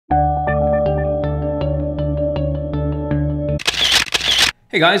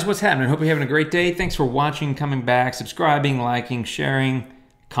Hey guys, what's happening? Hope you're having a great day. Thanks for watching, coming back, subscribing, liking, sharing,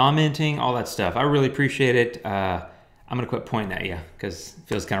 commenting, all that stuff. I really appreciate it. I'm gonna quit pointing at you because it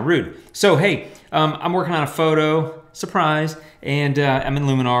feels kind of rude. So hey, I'm working on a photo, surprise, and I'm in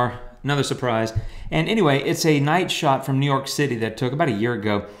Luminar, another surprise. And anyway, it's a night shot from New York City that I took about a year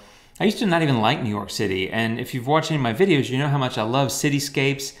ago. I used to not even like New York City, and if you've watched any of my videos, you know how much I love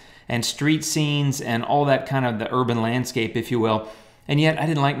cityscapes and street scenes and all that kind of the urban landscape, if you will. And yet I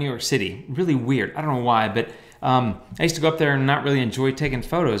didn't like New York City. Really weird. I don't know why, but I used to go up there and not really enjoy taking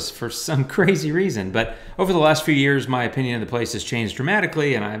photos for some crazy reason. But over the last few years, my opinion of the place has changed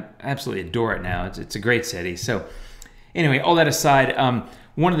dramatically, and I absolutely adore it now. It's a great city. So anyway, all that aside,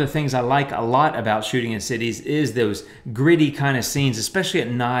 one of the things I like a lot about shooting in cities is those gritty kind of scenes, especially at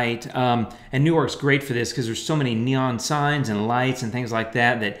night. And New York's great for this because there's so many neon signs and lights and things like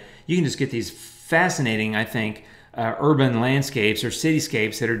that that you can just get these fascinating, I think, urban landscapes or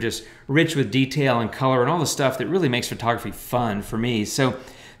cityscapes that are just rich with detail and color and all the stuff that really makes photography fun for me. So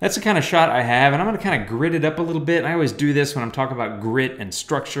that's the kind of shot I have, and I'm going to kind of grit it up a little bit. I always do this when I'm talking about grit and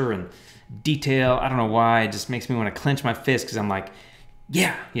structure and detail. I don't know why. It just makes me want to clench my fist because I'm like,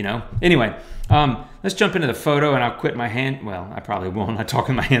 yeah, you know. Anyway, let's jump into the photo, and I'll quit my hand. Well, I probably won't. I talk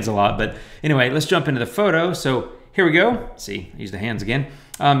with my hands a lot, but anyway, let's jump into the photo. So here we go. See, I use the hands again.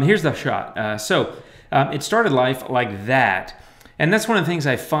 Here's the shot. It started life like that. And that's one of the things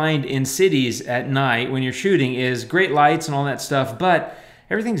I find in cities at night when you're shooting is great lights and all that stuff, but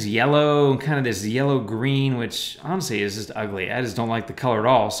everything's yellow and kind of this yellow-green, which honestly is just ugly. I just don't like the color at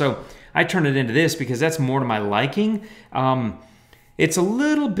all. So I turned it into this because that's more to my liking. It's a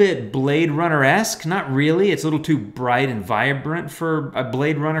little bit Blade Runner-esque, not really. It's a little too bright and vibrant for a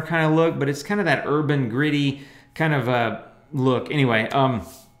Blade Runner kind of look, but it's kind of that urban, gritty kind of look. Anyway,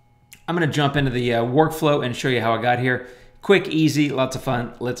 I'm going to jump into the workflow and show you how I got here. Quick, easy, lots of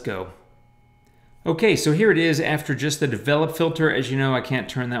fun. Let's go. Okay, so here it is after just the develop filter. As you know, I can't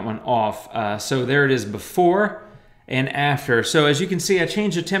turn that one off. So there it is before and after. So as you can see, I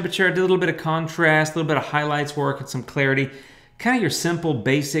changed the temperature. I did a little bit of contrast, a little bit of highlights work and some clarity. Kind of your simple,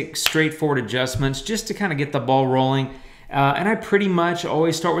 basic, straightforward adjustments just to kind of get the ball rolling. And I pretty much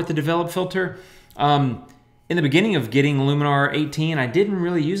always start with the develop filter. In the beginning of getting Luminar 18, I didn't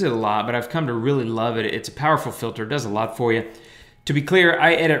really use it a lot, but I've come to really love it. It's a powerful filter, it does a lot for you. To be clear,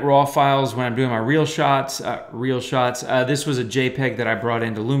 I edit RAW files when I'm doing my real shots. This was a JPEG that I brought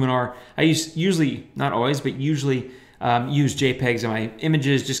into Luminar. I usually, not always, but usually use JPEGs in my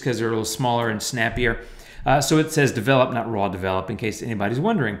images just because they're a little smaller and snappier. So it says develop, not raw develop, in case anybody's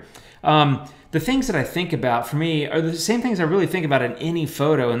wondering. The things that I think about for me are the same things I really think about in any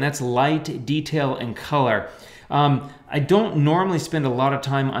photo, and that's light, detail, and color. I don't normally spend a lot of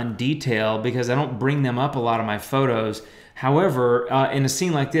time on detail because I don't bring them up a lot of my photos. However, in a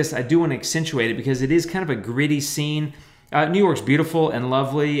scene like this, I do want to accentuate it because it is kind of a gritty scene. New York's beautiful and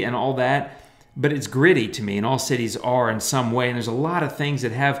lovely and all that, but it's gritty to me, and all cities are in some way, and there's a lot of things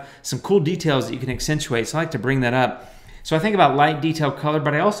that have some cool details that you can accentuate, so I like to bring that up. So I think about light, detail, color,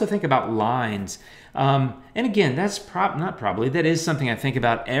 but I also think about lines. And again, that's that is something I think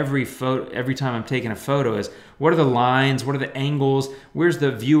about every time I'm taking a photo is what are the lines, what are the angles, where's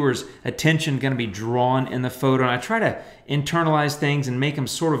the viewer's attention going to be drawn in the photo, and I try to internalize things and make them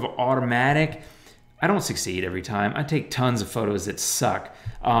sort of automatic. I don't succeed every time. I take tons of photos that suck.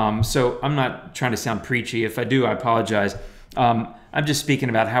 So I'm not trying to sound preachy. If I do, I apologize. I'm just speaking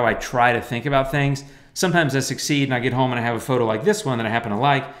about how I try to think about things. Sometimes I succeed and I get home and I have a photo like this one that I happen to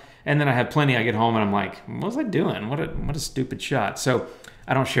like, and then I have plenty I get home and I'm like, what was I doing? What a stupid shot. So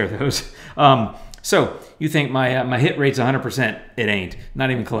I don't share those. So you think my hit rate's 100%. It ain't. Not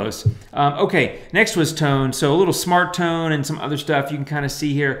even close. Okay, next was tone. So a little smart tone and some other stuff you can kind of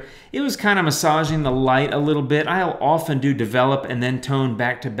see here. It was kind of massaging the light a little bit. I'll often do develop and then tone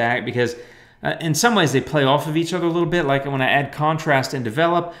back to back because in some ways they play off of each other a little bit. Like when I add contrast and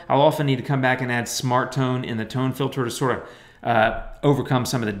develop, I'll often need to come back and add smart tone in the tone filter to sort of overcome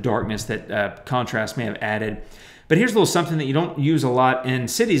some of the darkness that contrast may have added. But here's a little something that you don't use a lot in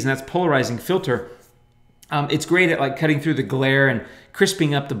cities, and that's polarizing filter. It's great at like cutting through the glare and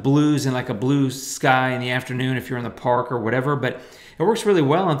crisping up the blues in like a blue sky in the afternoon if you're in the park or whatever, but it works really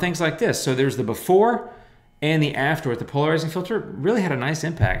well on things like this. So there's the before and the after with the polarizing filter. Really had a nice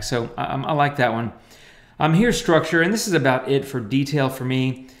impact, so I like that one. Here's structure, and this is about it for detail for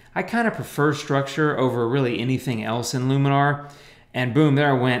me. I kind of prefer structure over really anything else in Luminar. And boom, there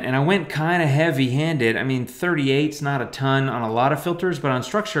I went. And I went kind of heavy-handed. I mean, 38's not a ton on a lot of filters, but on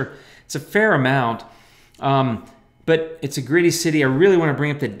structure, it's a fair amount. But it's a gritty city. I really want to bring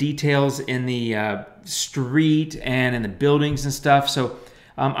up the details in the street and in the buildings and stuff. So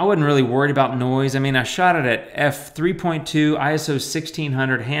I wasn't really worried about noise. I mean, I shot it at f3.2, ISO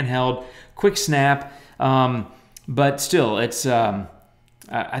 1600, handheld, quick snap, but still, it's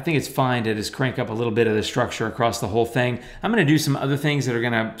I think it's fine to just crank up a little bit of the structure across the whole thing. I'm going to do some other things that are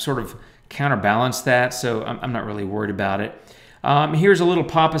going to sort of counterbalance that, so I'm not really worried about it. Here's a little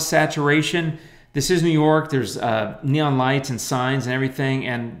pop of saturation. This is New York. There's neon lights and signs and everything,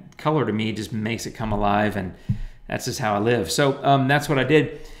 and color to me just makes it come alive, and that's just how I live. So that's what I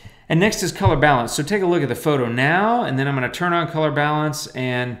did. And next is color balance. So take a look at the photo now, and then I'm going to turn on color balance,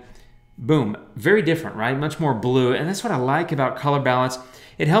 and boom, very different, right? Much more blue, and that's what I like about color balance.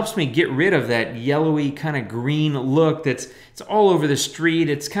 It helps me get rid of that yellowy kind of green look it's all over the street.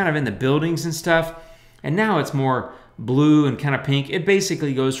 It's kind of in the buildings and stuff. And now it's more blue and kind of pink. It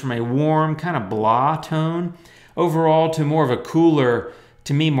basically goes from a warm kind of blah tone overall to more of a cooler,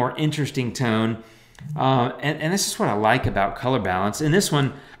 to me, more interesting tone. And this is what I like about color balance. In this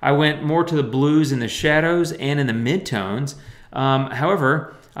one, I went more to the blues in the shadows and in the midtones.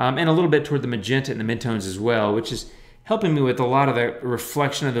 However, and a little bit toward the magenta in the midtones as well, which is helping me with a lot of the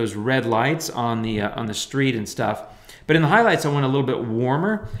reflection of those red lights on the street and stuff. But in the highlights, I went a little bit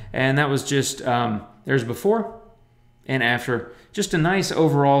warmer, and that was just, there's before and after. Just a nice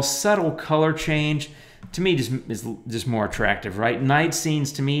overall subtle color change. To me, is just more attractive, right? Night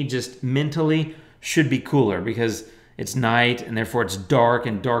scenes, to me, just mentally should be cooler because it's night, and therefore it's dark,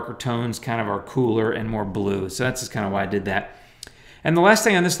 and darker tones kind of are cooler and more blue. So that's just kind of why I did that. And the last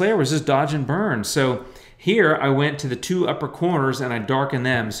thing on this layer was just dodge and burn. So here I went to the two upper corners and I darkened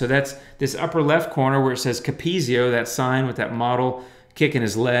them. So that's this upper left corner where it says Capizio, that sign with that model kicking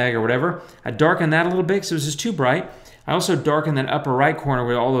his leg or whatever. I darkened that a little bit because it was just too bright. I also darkened that upper right corner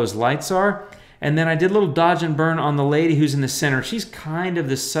where all those lights are. And then I did a little dodge and burn on the lady who's in the center. She's kind of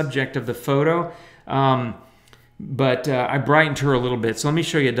the subject of the photo, but I brightened her a little bit. So let me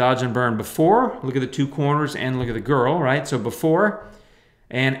show you a dodge and burn before. Look at the two corners and look at the girl, right? So before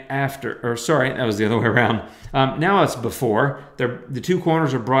and after, or sorry, that was the other way around. Now it's before. The two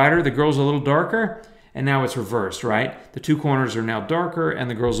corners are brighter, the girl's a little darker, and now it's reversed, right? The two corners are now darker and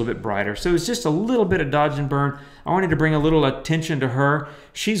the girl's a bit brighter. So it's just a little bit of dodge and burn. I wanted to bring a little attention to her.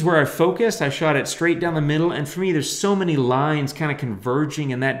 She's where I focused. I shot it straight down the middle, and for me, there's so many lines kind of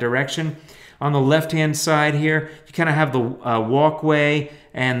converging in that direction. On the left-hand side here, you kind of have the walkway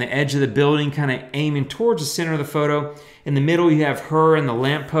and the edge of the building kind of aiming towards the center of the photo. In the middle, you have her and the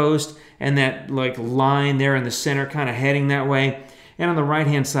lamppost and that like line there in the center kind of heading that way. And on the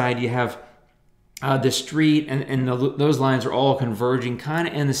right-hand side, you have the street, and those lines are all converging kind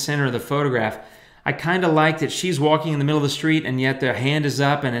of in the center of the photograph. I kind of like that she's walking in the middle of the street, and yet the hand is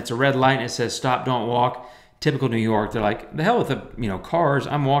up, and it's a red light, and it says, "Stop, don't walk." Typical New York. They're like, the hell with the cars,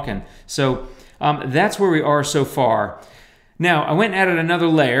 I'm walking. So that's where we are so far. Now, I went and added another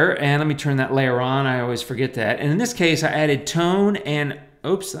layer, and let me turn that layer on. I always forget that. And in this case, I added tone and,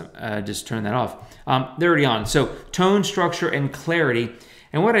 oops, I just turned that off. They're already on. So tone, structure, and clarity.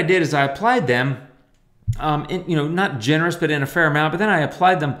 And what I did is I applied them, not generous, but in a fair amount, but then I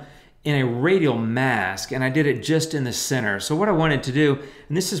applied them in a radial mask, and I did it just in the center. So what I wanted to do,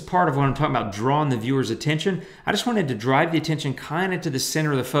 and this is part of what I'm talking about, drawing the viewer's attention, I just wanted to drive the attention kind of to the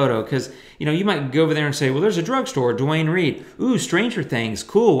center of the photo, because you might go over there and say, well, there's a drugstore, Duane Reade. Ooh, Stranger Things,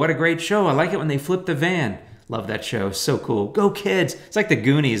 cool, what a great show. I like it when they flip the van. Love that show, so cool. Go kids. It's like the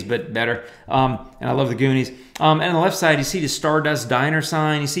Goonies, but better. And I love the Goonies. And on the left side, you see the Stardust Diner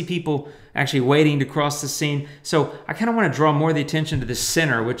sign. You see people actually waiting to cross the scene. So I kind of want to draw more of the attention to the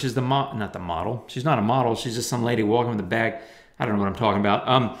center, which is not the model. She's not a model. She's just some lady walking with a bag. I don't know what I'm talking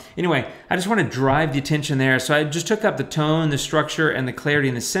about. Anyway, I just want to drive the attention there. So I just took up the tone, the structure, and the clarity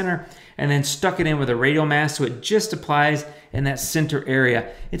in the center, and then stuck it in with a radial mask so it just applies in that center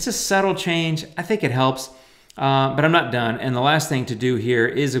area. It's a subtle change. I think it helps. But I'm not done. And the last thing to do here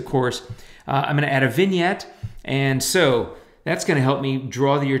is, of course, I'm going to add a vignette. And so that's going to help me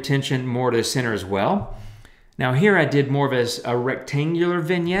draw your attention more to the center as well. Now here I did more of a rectangular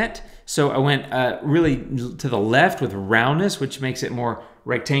vignette. So I went really to the left with roundness, which makes it more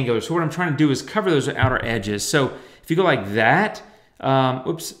rectangular. So what I'm trying to do is cover those outer edges. So if you go like that,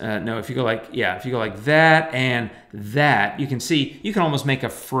 if you go like that and that, you can see, you can almost make a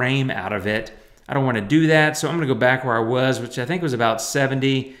frame out of it. I don't want to do that, so I'm going to go back where I was, which I think was about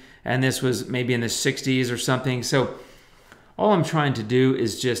 70, and this was maybe in the 60s or something. So all I'm trying to do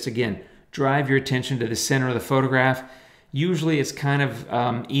is just, again, drive your attention to the center of the photograph. Usually it's kind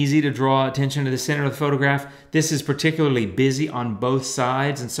of easy to draw attention to the center of the photograph. This is particularly busy on both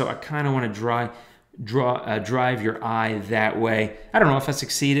sides, and so I kind of want to drive your eye that way. I don't know if I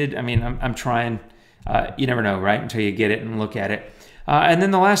succeeded. I mean, I'm trying. You never know, right, until you get it and look at it. And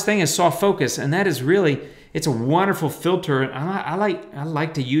then the last thing is soft focus, and that is really, it's a wonderful filter. And I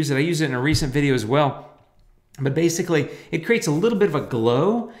like to use it. I use it in a recent video as well. But basically, it creates a little bit of a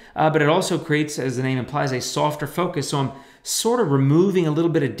glow, but it also creates, as the name implies, a softer focus. So I'm sort of removing a little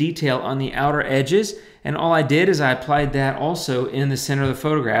bit of detail on the outer edges, and all I did is I applied that also in the center of the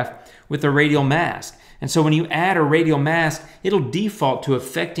photograph with a radial mask. And so when you add a radial mask, it'll default to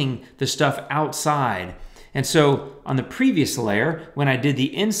affecting the stuff outside. And so on the previous layer, when I did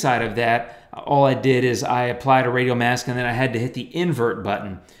the inside of that, all I did is I applied a radial mask and then I had to hit the invert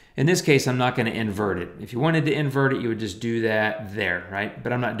button. In this case, I'm not going to invert it. If you wanted to invert it, you would just do that there, right?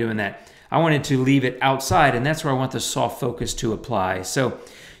 But I'm not doing that. I wanted to leave it outside, and that's where I want the soft focus to apply. So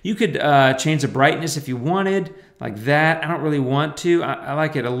you could change the brightness if you wanted, like that. I don't really want to. I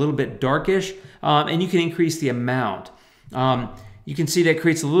like it a little bit darkish, and you can increase the amount. You can see that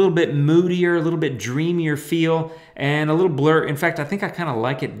creates a little bit moodier, a little bit dreamier feel, and a little blur. In fact, I think I kind of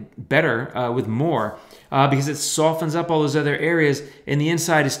like it better with more because it softens up all those other areas, and the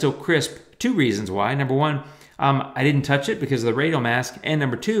inside is still crisp. Two reasons why. Number one, I didn't touch it because of the radial mask, and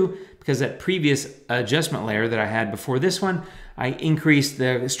number two, because that previous adjustment layer that I had before this one, I increased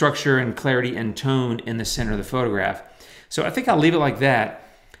the structure and clarity and tone in the center of the photograph. So I think I'll leave it like that.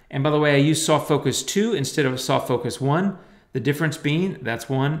 And by the way, I use soft focus 2 instead of soft focus 1. The difference being, that's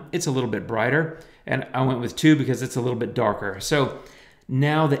 1, it's a little bit brighter, and I went with 2 because it's a little bit darker. So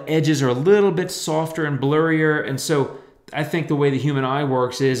now the edges are a little bit softer and blurrier, and so I think the way the human eye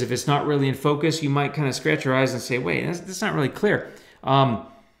works is if it's not really in focus, you might kind of scratch your eyes and say, wait, that's not really clear.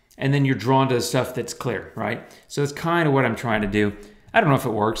 And then you're drawn to the stuff that's clear, right? So that's kind of what I'm trying to do. I don't know if it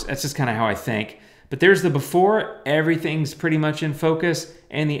works. That's just kind of how I think. But there's the before, everything's pretty much in focus,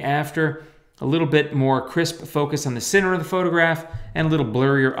 and the after, a little bit more crisp focus on the center of the photograph and a little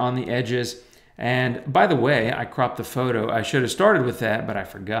blurrier on the edges. And by the way, I cropped the photo. I should have started with that, but I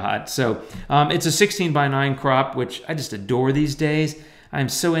forgot. So it's a 16:9 crop, which I just adore these days. I'm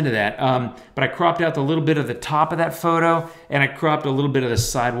so into that. But I cropped out a little bit of the top of that photo, and I cropped a little bit of the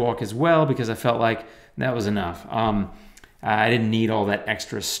sidewalk as well because I felt like that was enough. I didn't need all that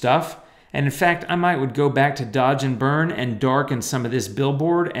extra stuff. And in fact, I would go back to dodge and burn and darken some of this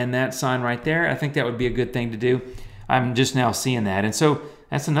billboard and that sign right there. I think that would be a good thing to do. I'm just now seeing that. And so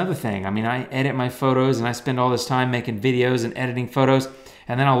that's another thing. I mean, I edit my photos and I spend all this time making videos and editing photos,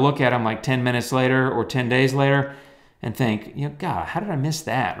 and then I'll look at them like 10 minutes later or 10 days later and think, you know, God, how did I miss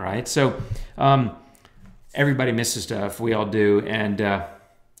that, right? So everybody misses stuff. We all do. And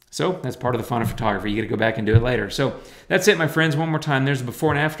so that's part of the fun of photography. You got to go back and do it later. So that's it, my friends. One more time. There's a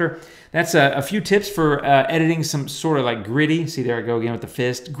before and after. That's a few tips for editing some sort of like gritty, see there I go again with the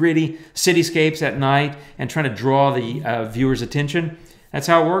fist, gritty cityscapes at night and trying to draw the viewer's attention. That's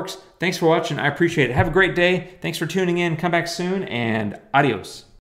how it works. Thanks for watching. I appreciate it. Have a great day. Thanks for tuning in. Come back soon, and adios.